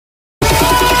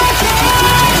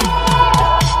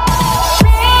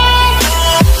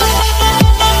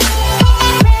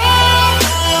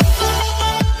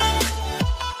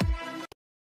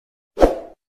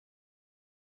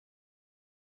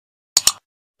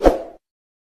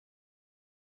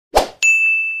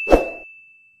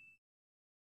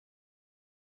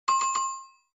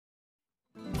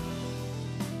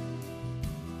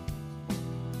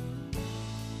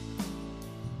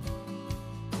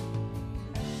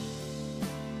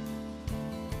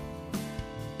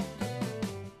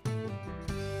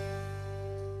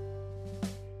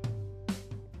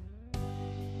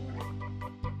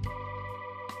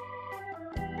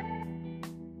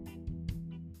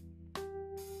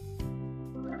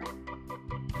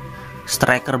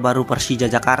Striker baru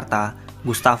Persija Jakarta,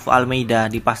 Gustavo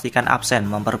Almeida dipastikan absen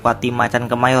memperkuat tim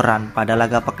Macan Kemayoran pada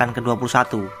laga pekan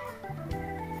ke-21.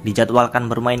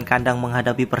 Dijadwalkan bermain kandang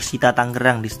menghadapi Persita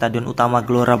Tangerang di Stadion Utama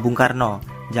Gelora Bung Karno,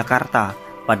 Jakarta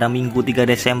pada Minggu 3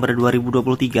 Desember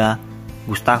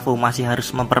 2023. Gustavo masih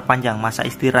harus memperpanjang masa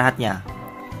istirahatnya.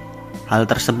 Hal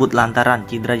tersebut lantaran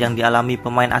cedera yang dialami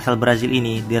pemain asal Brazil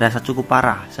ini dirasa cukup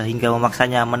parah sehingga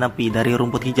memaksanya menepi dari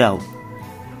rumput hijau.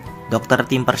 Dokter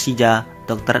tim Persija,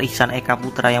 Dr. Ihsan Eka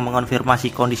Putra yang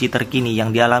mengonfirmasi kondisi terkini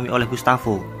yang dialami oleh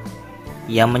Gustavo.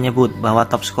 Ia menyebut bahwa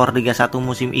top skor Liga 1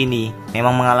 musim ini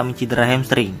memang mengalami cedera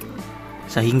hamstring,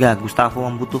 sehingga Gustavo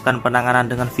membutuhkan penanganan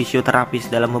dengan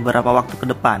fisioterapis dalam beberapa waktu ke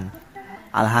depan.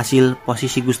 Alhasil,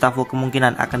 posisi Gustavo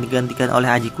kemungkinan akan digantikan oleh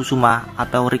Aji Kusuma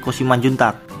atau Riko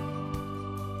Simanjuntak.